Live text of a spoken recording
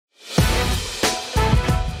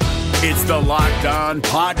It's the Locked On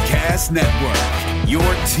Podcast Network, your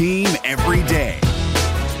team every day.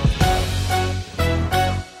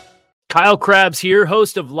 Kyle Krabs here,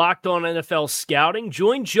 host of Locked On NFL Scouting.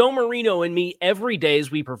 Join Joe Marino and me every day as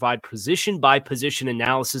we provide position-by-position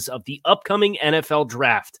analysis of the upcoming NFL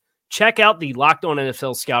Draft. Check out the Locked On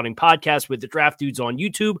NFL Scouting podcast with the Draft Dudes on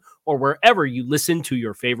YouTube or wherever you listen to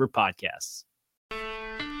your favorite podcasts.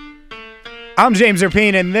 I'm James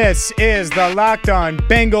Erpine, and this is the Locked On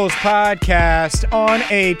Bengals podcast on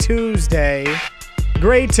a Tuesday.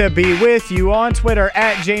 Great to be with you on Twitter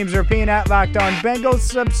at James Erpine, at Locked On Bengals.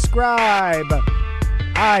 Subscribe.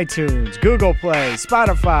 iTunes, Google Play,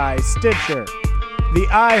 Spotify, Stitcher, the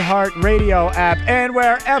iHeartRadio app, and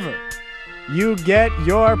wherever you get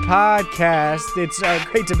your podcast. It's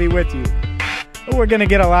great to be with you. We're going to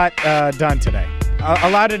get a lot done today.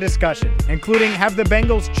 A lot of discussion, including have the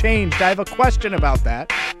Bengals changed? I have a question about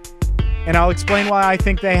that, and I'll explain why I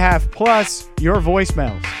think they have, plus your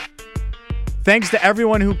voicemails. Thanks to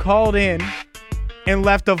everyone who called in and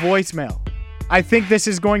left a voicemail. I think this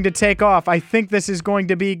is going to take off. I think this is going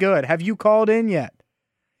to be good. Have you called in yet?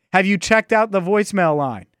 Have you checked out the voicemail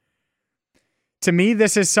line? To me,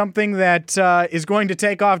 this is something that is going to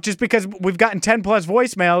take off just because we've gotten 10 plus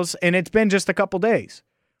voicemails and it's been just a couple days.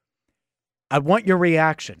 I want your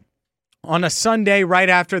reaction. On a Sunday right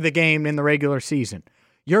after the game in the regular season,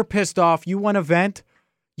 you're pissed off, you want to vent,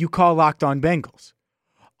 you call Locked On Bengals.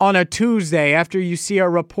 On a Tuesday after you see a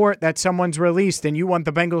report that someone's released and you want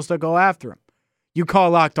the Bengals to go after him, you call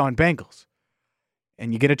Locked On Bengals.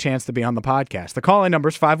 And you get a chance to be on the podcast. The call-in number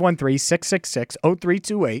is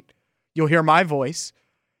 513-666-0328. You'll hear my voice,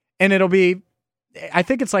 and it'll be, I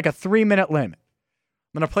think it's like a 3-minute limit.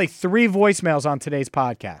 I'm going to play 3 voicemails on today's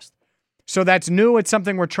podcast. So that's new. It's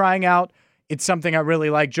something we're trying out. It's something I really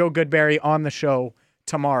like. Joe Goodberry on the show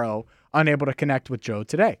tomorrow. Unable to connect with Joe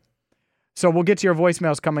today. So we'll get to your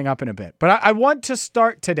voicemails coming up in a bit. But I want to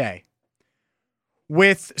start today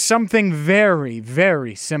with something very,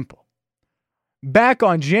 very simple. Back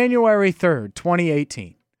on January 3rd,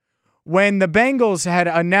 2018, when the Bengals had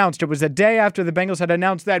announced, it was a day after the Bengals had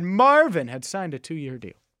announced that Marvin had signed a 2-year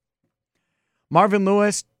deal. Marvin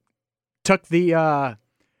Lewis took the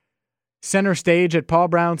center stage at Paul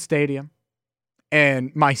Brown Stadium,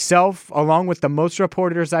 and myself, along with the most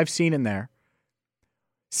reporters I've seen in there,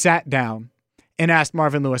 sat down and asked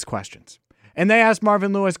Marvin Lewis questions. And they asked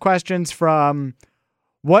Marvin Lewis questions from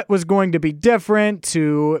what was going to be different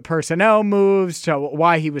to personnel moves to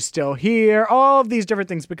why he was still here, all of these different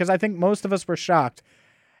things, because I think most of us were shocked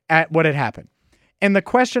at what had happened. And the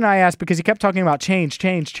question I asked, because he kept talking about change,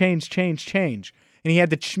 and he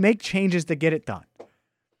had to make changes to get it done.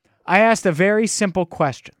 I asked a very simple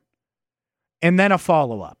question and then a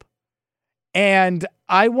follow-up. And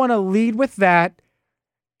I want to lead with that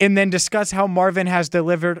and then discuss how Marvin has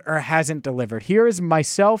delivered or hasn't delivered. Here is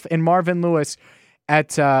myself and Marvin Lewis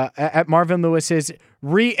at Marvin Lewis's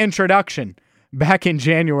reintroduction back in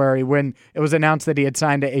January when it was announced that he had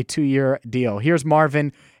signed a 2-year deal. Here's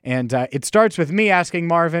Marvin, and it starts with me asking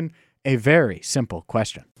Marvin a very simple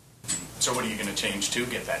question. So what are you going to change to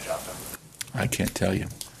get that job done? I can't tell you.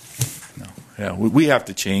 No, yeah, we have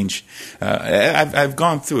to change. I've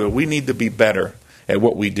gone through it. We need to be better at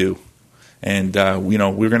what we do, and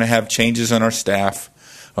we're going to have changes on our staff.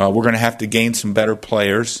 We're going to have to gain some better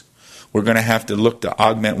players. We're going to have to look to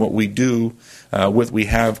augment what we do with we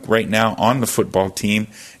have right now on the football team,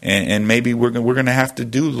 and maybe we're going to have to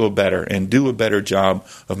do a little better and do a better job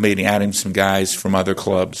of maybe adding some guys from other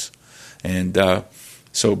clubs, and.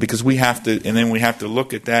 So because we have to, and then we have to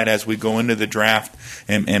look at that as we go into the draft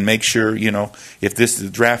and make sure, if the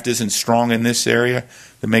draft isn't strong in this area,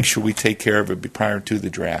 then make sure we take care of it prior to the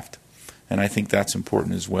draft. And I think that's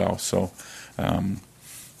important as well. So, I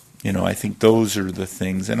think those are the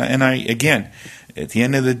things. And I again, at the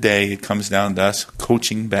end of the day, it comes down to us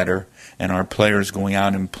coaching better and our players going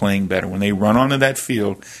out and playing better. When they run onto that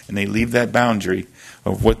field and they leave that boundary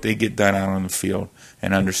of what they get done out on the field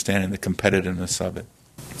and understanding the competitiveness of it.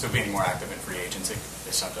 So being more active in free agency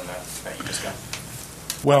is something that you just got?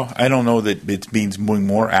 Well, I don't know that it means being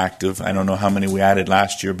more active. I don't know how many we added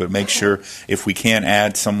last year, but make sure if we can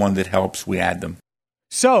add someone that helps, we add them.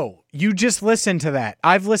 So, you just listened to that.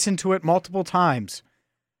 I've listened to it multiple times.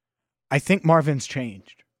 I think Marvin's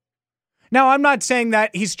changed. Now, I'm not saying that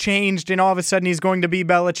he's changed and all of a sudden he's going to be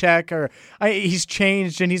Belichick, or he's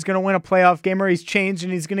changed and he's going to win a playoff game, or he's changed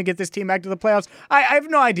and he's going to get this team back to the playoffs. I have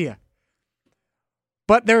no idea.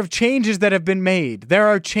 But there are changes that have been made. There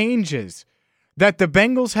are changes that the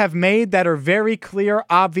Bengals have made that are very clear,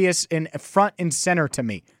 obvious, and front and center to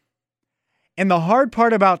me. And the hard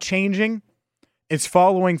part about changing It's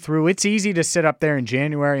following through. It's easy to sit up there in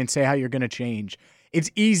January and say how you're going to change.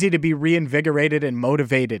 It's easy to be reinvigorated and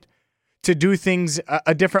motivated to do things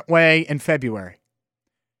a different way in February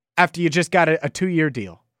after you just got a 2-year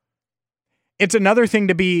deal. It's another thing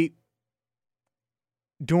to be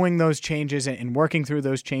doing those changes and working through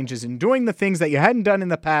those changes and doing the things that you hadn't done in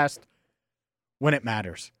the past when it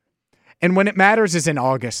matters. And when it matters is in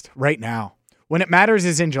August, right now. When it matters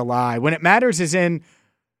is in July. When it matters is in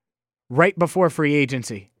right before free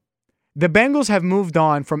agency. The Bengals have moved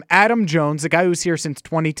on from Adam Jones, the guy who's here since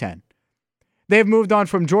 2010. They've moved on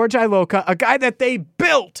from George Iloka, a guy that they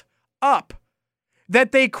built up,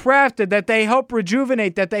 that they crafted, that they helped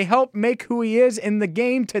rejuvenate, that they helped make who he is in the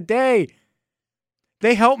game today.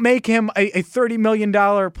 They helped make him a $30 million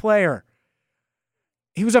player.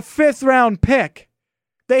 He was a 5th-round pick.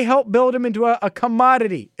 They helped build him into a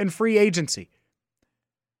commodity in free agency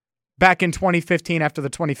back in 2015 after the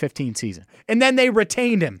 2015 season. And then they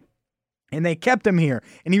retained him. And they kept him here.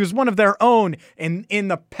 And he was one of their own. And in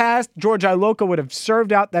the past, George Iloka would have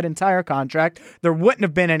served out that entire contract. There wouldn't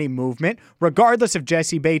have been any movement. Regardless of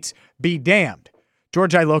Jesse Bates, be damned.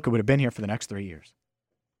 George Iloka would have been here for the next 3 years.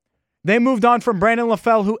 They moved on from Brandon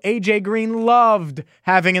LaFell, who A.J. Green loved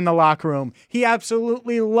having in the locker room. He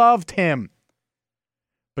absolutely loved him.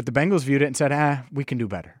 But the Bengals viewed it and said, we can do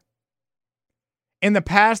better. In the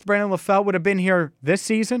past, Brandon LaFell would have been here this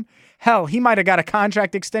season. Hell, he might have got a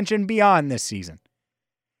contract extension beyond this season.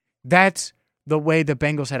 That's the way the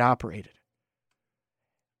Bengals had operated.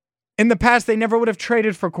 In the past, they never would have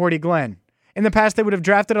traded for Cordy Glenn. In the past, they would have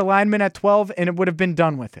drafted a lineman at 12 and it would have been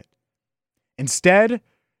done with it. Instead,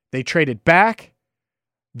 they traded back.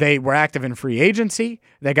 They were active in free agency.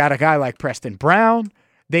 They got a guy like Preston Brown.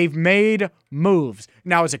 They've made moves.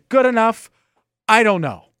 Now, is it good enough? I don't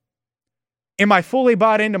know. Am I fully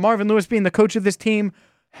bought into Marvin Lewis being the coach of this team?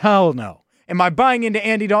 Hell no. Am I buying into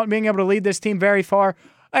Andy Dalton being able to lead this team very far?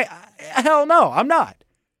 Hell no, I'm not.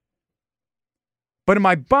 But am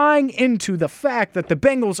I buying into the fact that the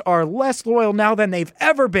Bengals are less loyal now than they've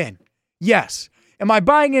ever been? Yes. Am I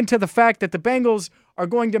buying into the fact that the Bengals are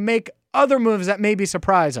going to make other moves that maybe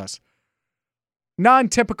surprise us?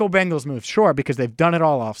 Non-typical Bengals moves, sure, because they've done it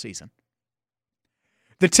all offseason.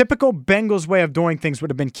 The typical Bengals way of doing things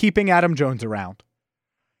would have been keeping Adam Jones around.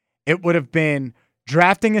 It would have been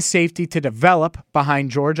drafting a safety to develop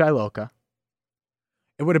behind George Iloka.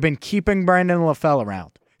 It would have been keeping Brandon LaFell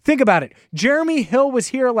around. Think about it. Jeremy Hill was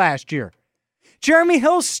here last year. Jeremy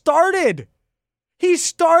Hill started. He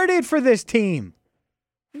started for this team.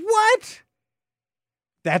 What?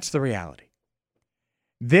 That's the reality.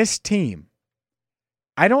 This team,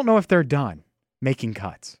 I don't know if they're done making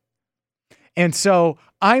cuts. And so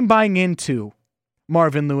I'm buying into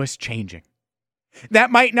Marvin Lewis changing.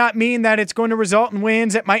 That might not mean that it's going to result in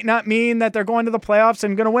wins. It might not mean that they're going to the playoffs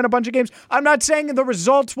and going to win a bunch of games. I'm not saying the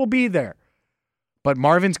results will be there. But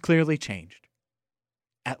Marvin's clearly changed.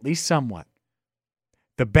 At least somewhat.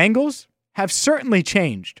 The Bengals have certainly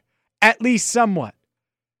changed. At least somewhat.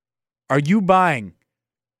 Are you buying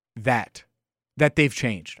that they've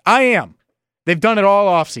changed? I am. They've done it all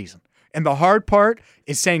offseason. And the hard part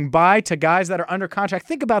is saying bye to guys that are under contract.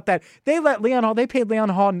 Think about that. They paid Leon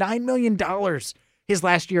Hall $9 million his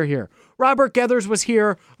last year here. Robert Geathers was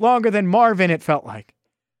here longer than Marvin, it felt like.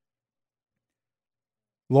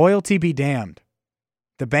 Loyalty be damned.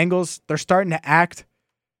 The Bengals, they're starting to act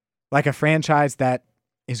like a franchise that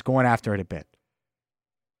is going after it a bit.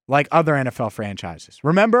 Like other NFL franchises.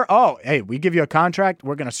 Remember? Oh, hey, we give you a contract,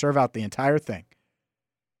 we're going to serve out the entire thing.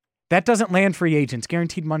 That doesn't land free agents.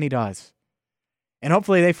 Guaranteed money does. And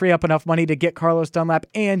hopefully they free up enough money to get Carlos Dunlap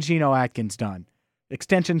and Geno Atkins done.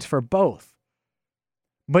 Extensions for both.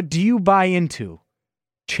 But do you buy into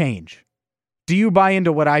change? Do you buy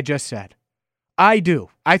into what I just said? I do.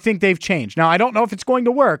 I think they've changed. Now, I don't know if it's going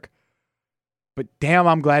to work, but damn,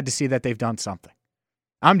 I'm glad to see that they've done something.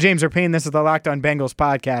 I'm James Erpine. This is the Locked On Bengals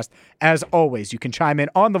podcast. As always, you can chime in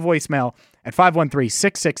on the voicemail at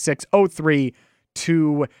 513-666-0328.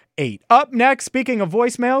 Up next, speaking of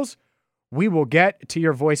voicemails, we will get to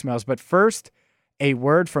your voicemails. But first, a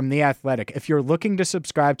word from The Athletic. If you're looking to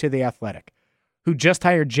subscribe to The Athletic, who just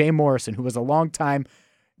hired Jay Morrison, who was a longtime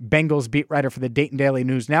Bengals beat writer for the Dayton Daily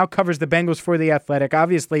News, now covers the Bengals for The Athletic.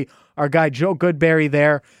 Obviously, our guy Joe Goodberry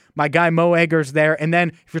there, my guy Mo Eggers there. And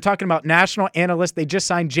then if you're talking about national analysts, they just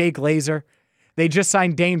signed Jay Glazer. They just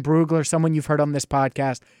signed Dane Brugler, someone you've heard on this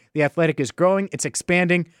podcast. The Athletic is growing. It's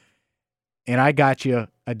expanding. And I got you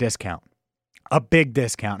a discount, a big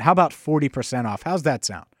discount. How about 40% off? How's that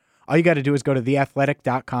sound? All you got to do is go to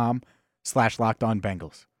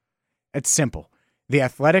theathletic.com/lockedonbengals. It's simple.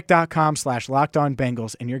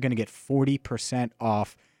 theathletic.com/lockedonbengals, and you're going to get 40%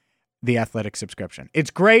 off the Athletic subscription. It's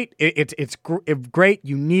great. It's great,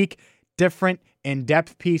 unique, different,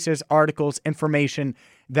 in-depth pieces, articles, information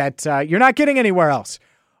that you're not getting anywhere else.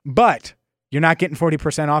 But you're not getting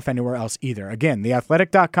 40% off anywhere else either. Again,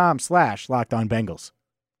 theathletic.com/lockedonbengals.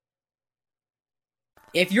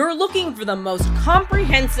 If you're looking for the most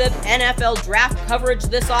comprehensive NFL draft coverage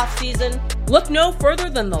this offseason, look no further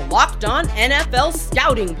than the Locked On NFL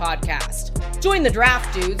Scouting Podcast. Join the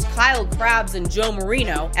draft dudes, Kyle Krabs and Joe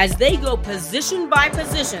Marino, as they go position by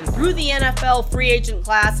position through the NFL free agent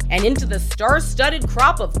class and into the star-studded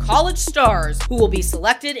crop of college stars who will be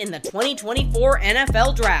selected in the 2024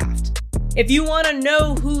 NFL Draft. If you want to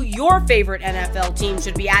know who your favorite NFL team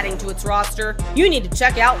should be adding to its roster, you need to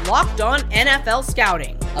check out Locked On NFL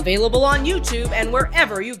Scouting, available on YouTube and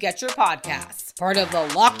wherever you get your podcasts. Part of the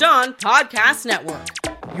Locked On Podcast Network,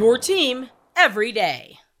 your team every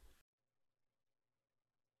day.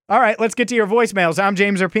 All right, let's get to your voicemails. I'm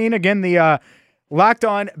James Erpine. Again, the Locked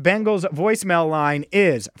On Bengals voicemail line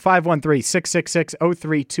is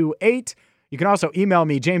 513-666-0328. You can also email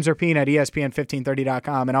me, jameserpine at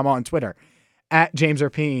espn1530.com, and I'm on Twitter at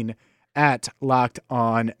jameserpine at Locked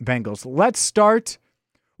On Bengals. Let's start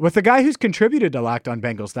with the guy who's contributed to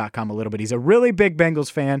LockedOnBengals.com a little bit. He's a really big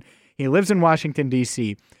Bengals fan. He lives in Washington,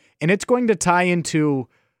 D.C., and it's going to tie into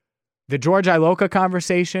the George Iloka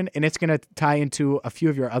conversation, and it's going to tie into a few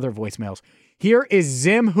of your other voicemails. Here is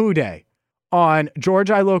Zim Hude on George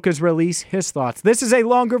Iloka's release, his thoughts. This is a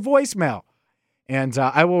longer voicemail, and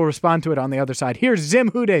I will respond to it on the other side. Here's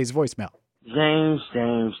Zim Hude's voicemail. James,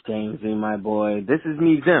 my boy. This is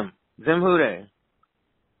me, Zim Hude.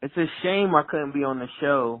 It's a shame I couldn't be on the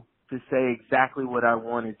show to say exactly what I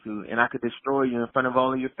wanted to, and I could destroy you in front of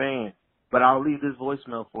all of your fans. But I'll leave this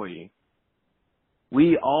voicemail for you.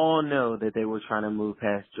 We all know that they were trying to move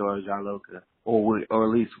past George Iloka, or at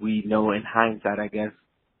least we know in hindsight, I guess,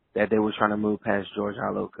 that they were trying to move past George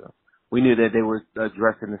Iloka. We knew that they were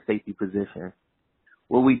addressing the safety position.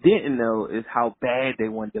 What we didn't know is how bad they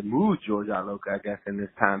wanted to move George Iloka, I guess, in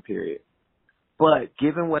this time period. But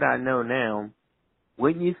given what I know now,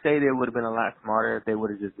 wouldn't you say they would have been a lot smarter if they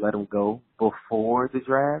would have just let him go before the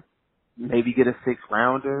draft? Maybe get a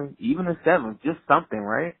 6th-rounder, even a 7th, just something,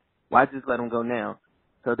 right? Why just let him go now?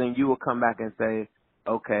 So then you will come back and say,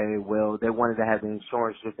 okay, well, they wanted to have the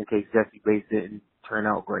insurance just in case Jesse Bates didn't turn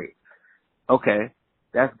out great. Okay,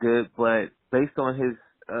 that's good, but based on his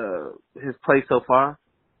play so far,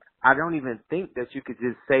 I don't even think that you could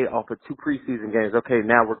just say off of 2 preseason games, okay,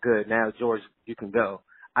 now we're good. Now, George, you can go.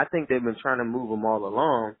 I think they've been trying to move him all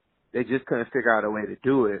along. They just couldn't figure out a way to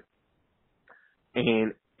do it.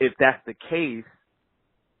 And if that's the case,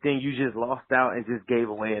 then you just lost out and just gave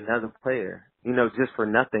away another player, just for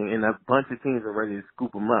nothing. And a bunch of teams are ready to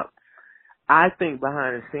scoop him up. I think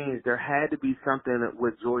behind the scenes, there had to be something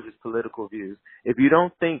with George's political views. If you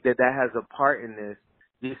don't think that that has a part in this,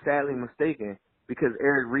 you're sadly mistaken. Because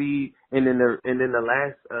Eric Reed, and then the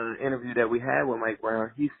last interview that we had with Mike Brown,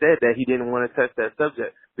 he said that he didn't want to touch that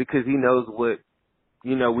subject because he knows what,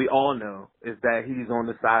 we all know is that he's on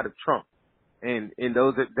the side of Trump, and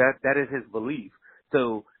that is his belief.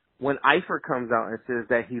 So when Eifert comes out and says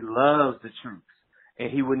that he loves the troops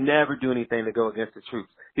and he would never do anything to go against the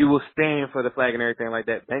troops, he will stand for the flag and everything like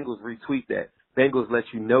that. Bengals retweet that. Bengals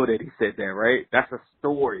let you know that he said that, right? That's a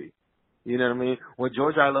story. You know what I mean? When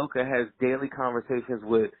George Iloka has daily conversations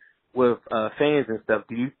with fans and stuff,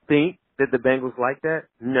 do you think that the Bengals like that?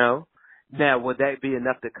 No. Now, would that be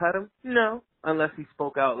enough to cut him? No, unless he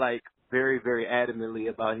spoke out very, very adamantly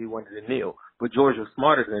about he wanted to kneel. But George was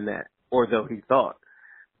smarter than that, or though he thought.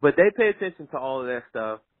 But they pay attention to all of that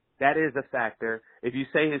stuff. That is a factor. If you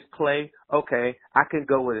say his play, okay, I can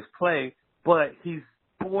go with his play, but he's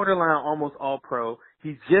borderline almost all-pro.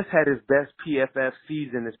 He just had his best PFF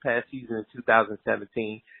season this past season in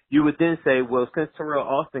 2017. You would then say, well, since Terrell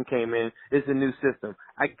Austin came in, it's a new system.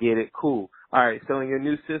 I get it. Cool. All right, so in your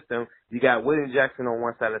new system, you got William Jackson on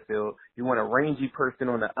one side of the field. You want a rangy person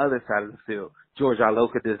on the other side of the field. George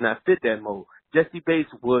Iloka does not fit that mold. Jesse Bates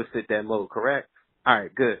would fit that mold, correct? All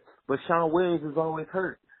right, good. But Sean Williams is always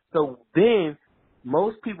hurt. So then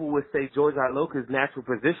most people would say George Iloka's natural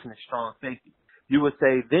position is strong safety. You would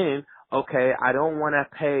say then, okay, I don't want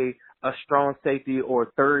to pay a strong safety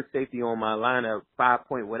or third safety on my lineup,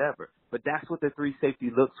 5-point whatever. But that's what the 3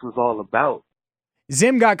 safety looks was all about.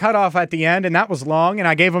 Zim got cut off at the end, and that was long, and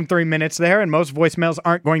I gave him 3 minutes there, and most voicemails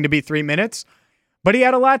aren't going to be 3 minutes. But he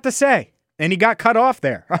had a lot to say, and he got cut off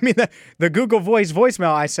there. I mean, the Google Voice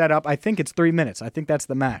voicemail I set up, I think it's 3 minutes. I think that's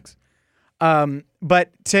the max. But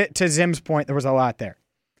to Zim's point, there was a lot there.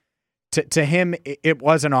 To him, it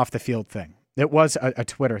was an off-the-field thing. It was a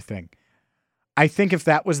Twitter thing. I think if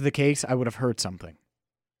that was the case, I would have heard something.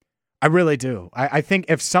 I really do. I think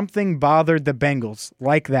if something bothered the Bengals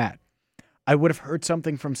like that, I would have heard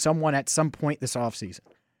something from someone at some point this offseason.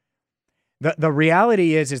 The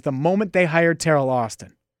reality is the moment they hired Terrell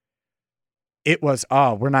Austin, it was,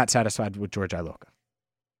 we're not satisfied with George Iloka.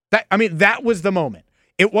 That was the moment.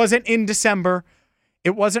 It wasn't in December.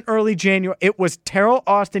 It wasn't early January. It was Terrell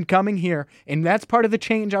Austin coming here, and that's part of the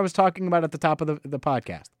change I was talking about at the top of the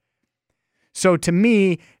podcast. So to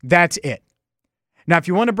me, that's it. Now, if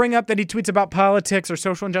you want to bring up that he tweets about politics or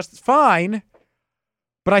social injustice, fine.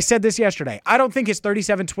 But I said this yesterday. I don't think his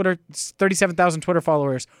 37,000 Twitter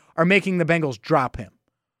followers are making the Bengals drop him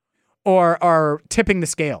or are tipping the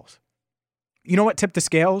scales. You know what tipped the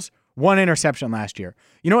scales? One interception last year.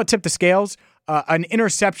 You know what tipped the scales? An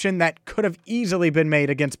interception that could have easily been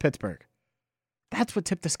made against Pittsburgh. That's what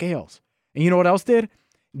tipped the scales. And you know what else did?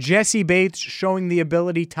 Jesse Bates showing the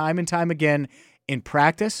ability time and time again in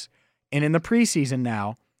practice and in the preseason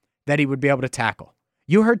now that he would be able to tackle.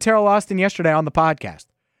 You heard Terrell Austin yesterday on the podcast.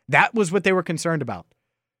 That was what they were concerned about.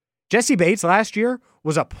 Jesse Bates last year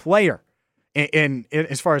was a player in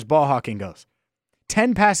as far as ball hawking goes.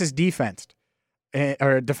 10 passes defensed.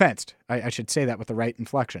 I should say that with the right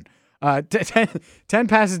inflection. 10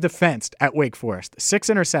 passes defensed at Wake Forest. 6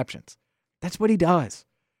 interceptions. That's what he does.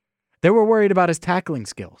 They were worried about his tackling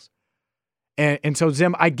skills. And so,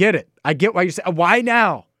 Zim, I get it. I get why you say, why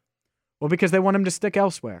now? Well, because they want him to stick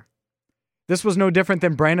elsewhere. This was no different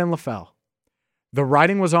than Brandon LaFell. The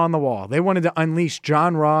writing was on the wall. They wanted to unleash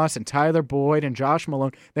John Ross and Tyler Boyd and Josh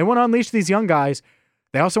Malone. They want to unleash these young guys.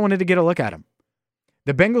 They also wanted to get a look at him.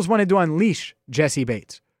 The Bengals wanted to unleash Jesse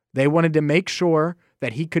Bates. They wanted to make sure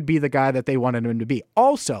that he could be the guy that they wanted him to be.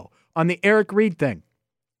 Also, on the Eric Reed thing,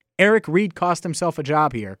 Eric Reed cost himself a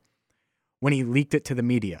job here when he leaked it to the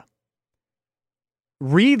media.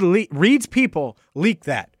 Reed's people leaked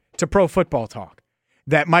that to Pro Football Talk.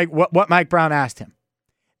 That what Mike Brown asked him.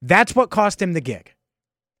 That's what cost him the gig.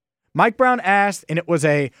 Mike Brown asked, and it was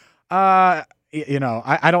I don't know.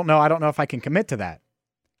 I don't know if I can commit to that.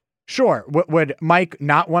 Sure. Would Mike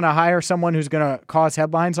not want to hire someone who's going to cause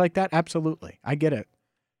headlines like that? Absolutely. I get it.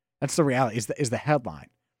 That's the reality, is the headline.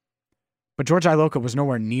 But George Iloka was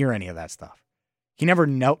nowhere near any of that stuff. He never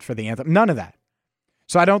knelt for the anthem. None of that.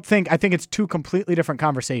 So I think it's two completely different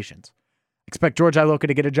conversations. I expect George Iloka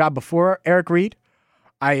to get a job before Eric Reed.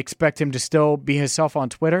 I expect him to still be himself on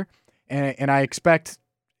Twitter. And I expect,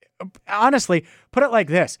 honestly, put it like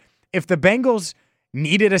this. If the Bengals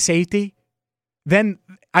needed a safety, then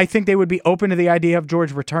I think they would be open to the idea of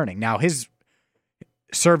George returning. Now, his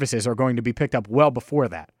services are going to be picked up well before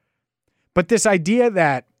that. But this idea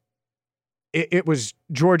that it was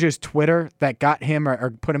George's Twitter that got him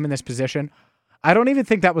or put him in this position, I don't even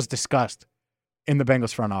think that was discussed in the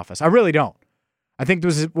Bengals front office. I really don't. I think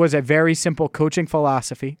this was a very simple coaching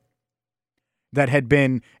philosophy that had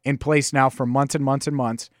been in place now for months and months and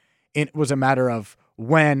months. It was a matter of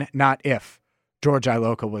when, not if, George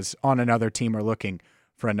Iloka was on another team or looking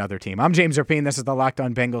for another team. I'm James Rapien. This is the Locked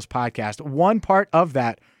On Bengals podcast. One part of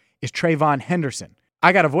that is Trayvon Henderson.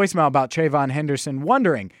 I got a voicemail about Trayvon Henderson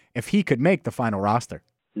wondering if he could make the final roster.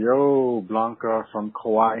 Yo, Blanca from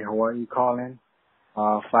Kauai, Hawaii calling.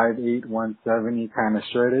 5'8", 170, kind of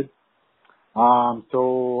shredded.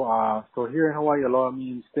 So here in Hawaii, aloha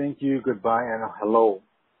means thank you, goodbye, and hello.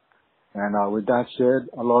 And with that said,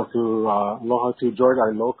 aloha to George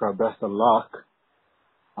Iloka, best of luck.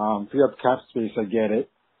 Free up cap space, I get it.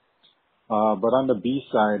 But on the B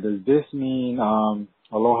side, does this mean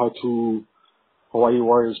aloha to Hawaii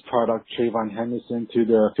Warriors product Trayvon Henderson to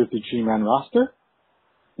the 53-man roster?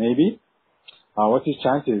 Maybe. What's his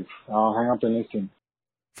chances? I'll hang up and listen.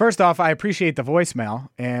 First off, I appreciate the voicemail,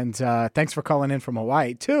 and thanks for calling in from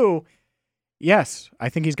Hawaii. Two, yes, I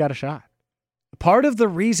think he's got a shot. Part of the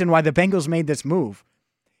reason why the Bengals made this move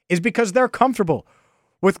is because they're comfortable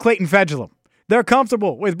with Clayton Fedulum. They're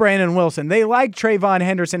comfortable with Brandon Wilson. They like Trayvon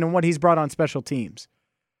Henderson and what he's brought on special teams.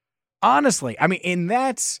 Honestly, and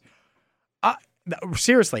that's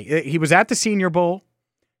seriously, he was at the Senior Bowl.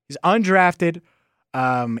 He's undrafted.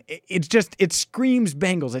 It screams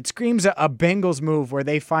Bengals. It screams a Bengals move where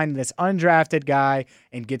they find this undrafted guy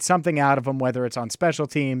and get something out of him, whether it's on special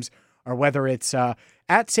teams or whether it's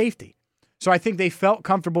at safety. So I think they felt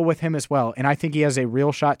comfortable with him as well, and I think he has a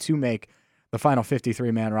real shot to make the final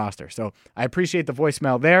 53-man roster. So I appreciate the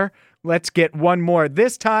voicemail there. Let's get one more.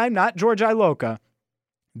 This time, not George Iloka.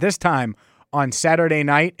 This time on Saturday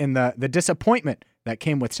night in the disappointment that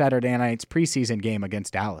came with Saturday night's preseason game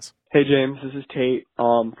against Dallas. Hey, James. This is Tate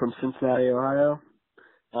from Cincinnati, Ohio.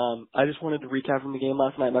 I just wanted to recap from the game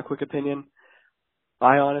last night, my quick opinion.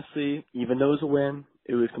 I honestly, even though it was a win,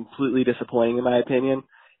 it was completely disappointing in my opinion.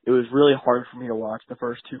 It was really hard for me to watch the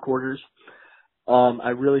first 2 quarters. I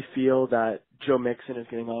really feel that Joe Mixon is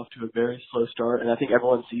getting off to a very slow start, and I think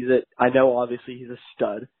everyone sees it. I know obviously he's a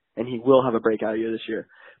stud, and he will have a breakout year this year.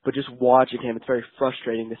 But just watching him, it's very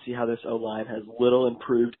frustrating to see how this O-line has little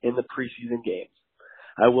improved in the preseason games.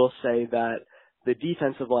 I will say that the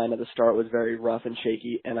defensive line at the start was very rough and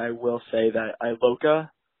shaky, and I will say that Iloka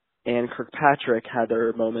and Kirkpatrick had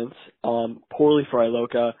their moments. Poorly for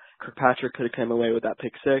Iloka. Kirkpatrick could have come away with that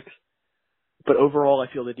pick 6. But overall,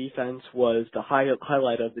 I feel the defense was the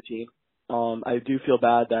highlight of the team. I do feel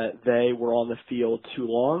bad that they were on the field too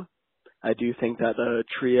long. I do think that the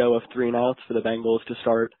trio of 3 and outs for the Bengals to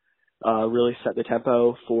start really set the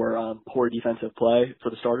tempo for poor defensive play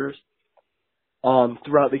for the starters.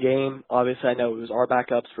 Throughout the game, obviously I know it was our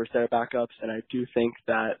backups versus their backups, and I do think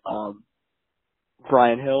that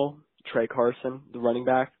Brian Hill, Trey Carson, the running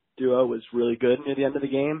back duo, was really good near the end of the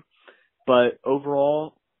game. But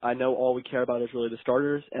overall, I know all we care about is really the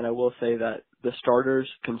starters, and I will say that the starters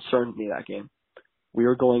concerned me that game. We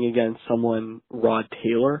were going against someone, Rod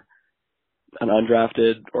Taylor, an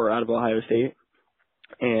undrafted or out of Ohio State,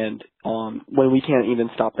 and when we can't even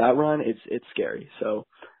stop that run, it's scary. So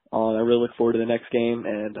I really look forward to the next game,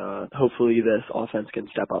 and hopefully this offense can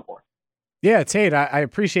step up more. Yeah, Tate, I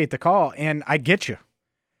appreciate the call, and I get you.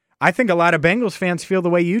 I think a lot of Bengals fans feel the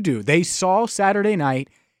way you do. They saw Saturday night,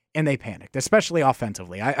 and they panicked, especially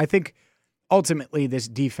offensively. I think ultimately this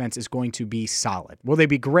defense is going to be solid. Will they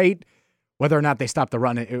be great? Whether or not they stop the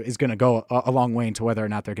run is going to go a long way into whether or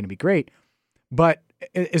not they're going to be great. But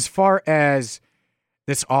as far as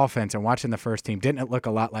this offense and watching the first team, didn't it look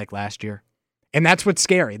a lot like last year? And that's what's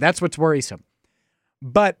scary. That's what's worrisome.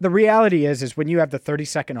 But the reality is when you have the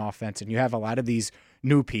 32nd offense and you have a lot of these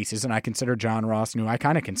new pieces, and I consider John Ross new, I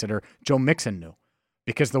kind of consider Joe Mixon new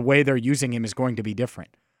because the way they're using him is going to be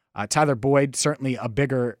different. Tyler Boyd, certainly a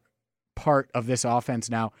bigger part of this offense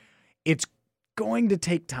now. It's going to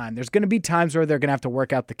take time. There's going to be times where they're going to have to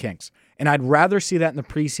work out the kinks. And I'd rather see that in the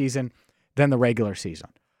preseason than the regular season.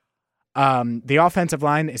 The offensive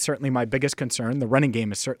line is certainly my biggest concern. The running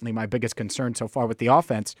game is certainly my biggest concern so far with the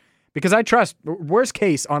offense because I trust, worst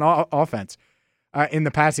case on offense, in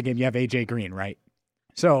the passing game, you have A.J. Green, right?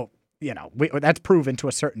 So, that's proven to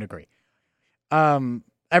a certain degree.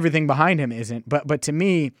 Everything behind him isn't. But to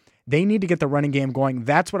me, they need to get the running game going.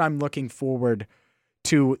 That's what I'm looking forward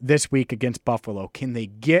to this week against Buffalo. Can they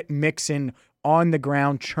get Mixon on the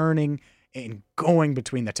ground, churning and going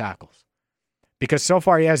between the tackles? Because so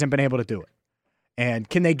far he hasn't been able to do it. And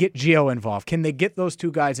can they get Gio involved? Can they get those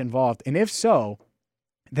 2 guys involved? And if so,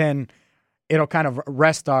 then it'll kind of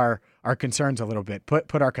rest our concerns a little bit,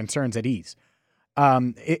 put our concerns at ease.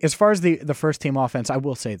 As far as the first team offense, I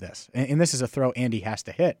will say this, and this is a throw Andy has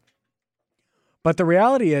to hit. But the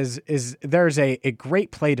reality is there's a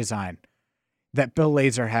great play design that Bill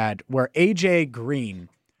Lazor had where A.J. Green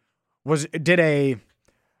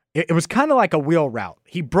it was kind of like a wheel route.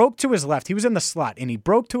 He broke to his left. He was in the slot, and he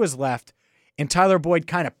broke to his left, and Tyler Boyd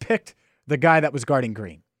kind of picked the guy that was guarding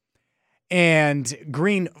Green. And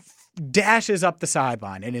Green dashes up the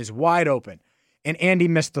sideline and is wide open. And Andy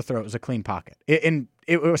missed the throw. It was a clean pocket.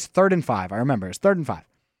 It was 3rd and 5. I remember. It was 3rd and 5.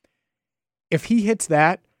 If he hits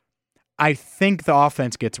that, I think the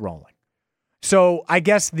offense gets rolling. So I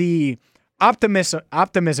guess the optimistic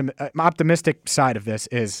side of this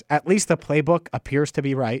is at least the playbook appears to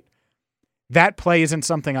be right. That play isn't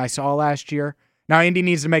something I saw last year. Now Andy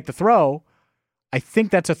needs to make the throw. I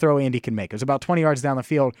think that's a throw Andy can make. It was about 20 yards down the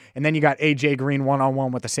field, and then you got A.J. Green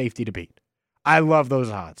one-on-one with a safety to beat. I love those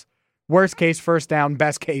odds. Worst case, first down.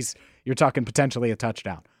 Best case, you're talking potentially a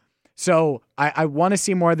touchdown. So I want to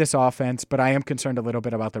see more of this offense, but I am concerned a little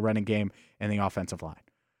bit about the running game and the offensive line.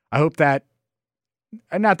 I hope that,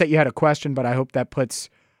 not that you had a question, but I hope that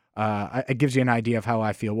it gives you an idea of how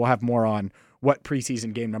I feel. We'll have more on what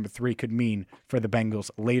preseason game number 3 could mean for the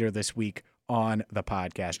Bengals later this week on the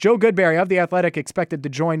podcast. Joe Goodberry of The Athletic expected to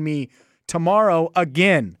join me tomorrow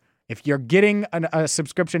again. If you're getting a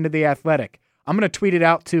subscription to The Athletic, I'm going to tweet it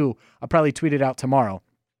out too. I'll probably tweet it out tomorrow,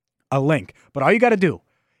 a link. But all you got to do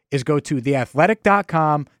is go to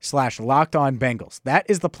theathletic.com/lockedonbengals. That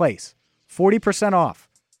is the place. 40% off.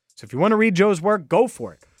 So if you want to read Joe's work, go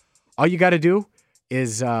for it. All you got to do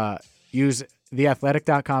is use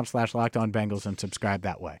theathletic.com/lockedonbengals and subscribe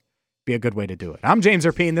that way. Be a good way to do it. I'm James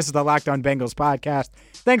Erpine. This is the Locked On Bengals podcast.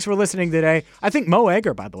 Thanks for listening today. I think Mo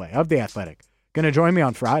Egger, by the way, of The Athletic, going to join me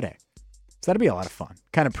on Friday. So that'll be a lot of fun.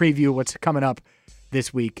 Kind of preview what's coming up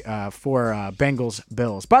this week for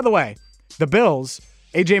Bengals-Bills. By the way, the Bills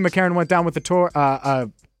A.J. McCarron went down with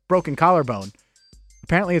a broken collarbone.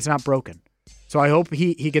 Apparently it's not broken. So I hope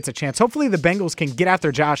he gets a chance. Hopefully the Bengals can get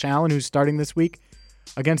after Josh Allen, who's starting this week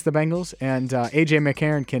against the Bengals, and A.J.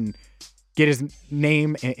 McCarron can get his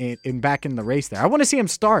name back in the race there. I want to see him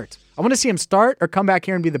start. I want to see him start or come back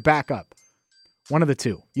here and be the backup. One of the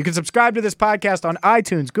two. You can subscribe to this podcast on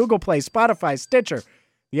iTunes, Google Play, Spotify, Stitcher,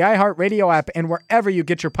 the iHeartRadio app, and wherever you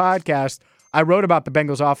get your podcast. I wrote about the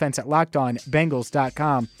Bengals offense at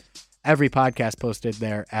LockedOnBengals.com. Every podcast posted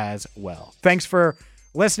there as well. Thanks for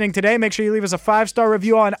listening today. Make sure you leave us a 5-star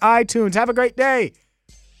review on iTunes. Have a great day.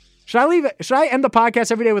 Should I end the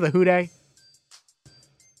podcast every day with a who day?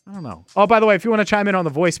 I don't know. Oh, by the way, if you want to chime in on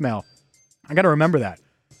the voicemail, I got to remember that.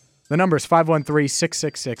 The number is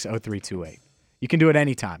 513-666-0328. You can do it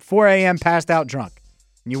anytime. 4 a.m. passed out drunk.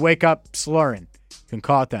 And you wake up slurring. You can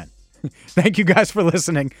call it then. Thank you guys for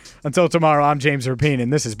listening. Until tomorrow, I'm James Rapien,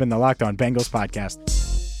 and this has been the Locked On Bengals podcast.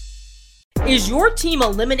 Is your team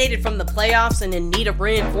eliminated from the playoffs and in need of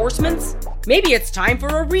reinforcements? Maybe it's time for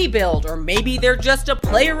a rebuild, or maybe they're just a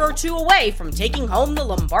player or two away from taking home the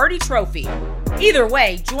Lombardi Trophy. Either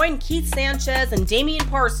way, join Keith Sanchez and Damian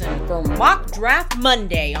Parson for Mock Draft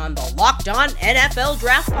Monday on the Locked On NFL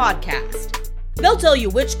Draft Podcast. They'll tell you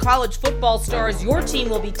which college football stars your team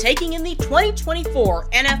will be taking in the 2024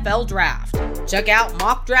 NFL Draft. Check out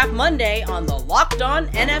Mock Draft Monday on the Locked On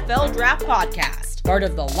NFL Draft Podcast, part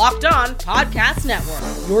of the Locked On Podcast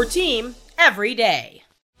Network, your team every day.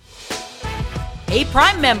 Hey,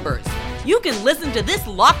 Prime members, you can listen to this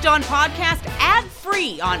Locked On podcast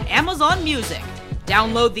ad-free on Amazon Music.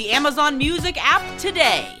 Download the Amazon Music app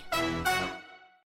today.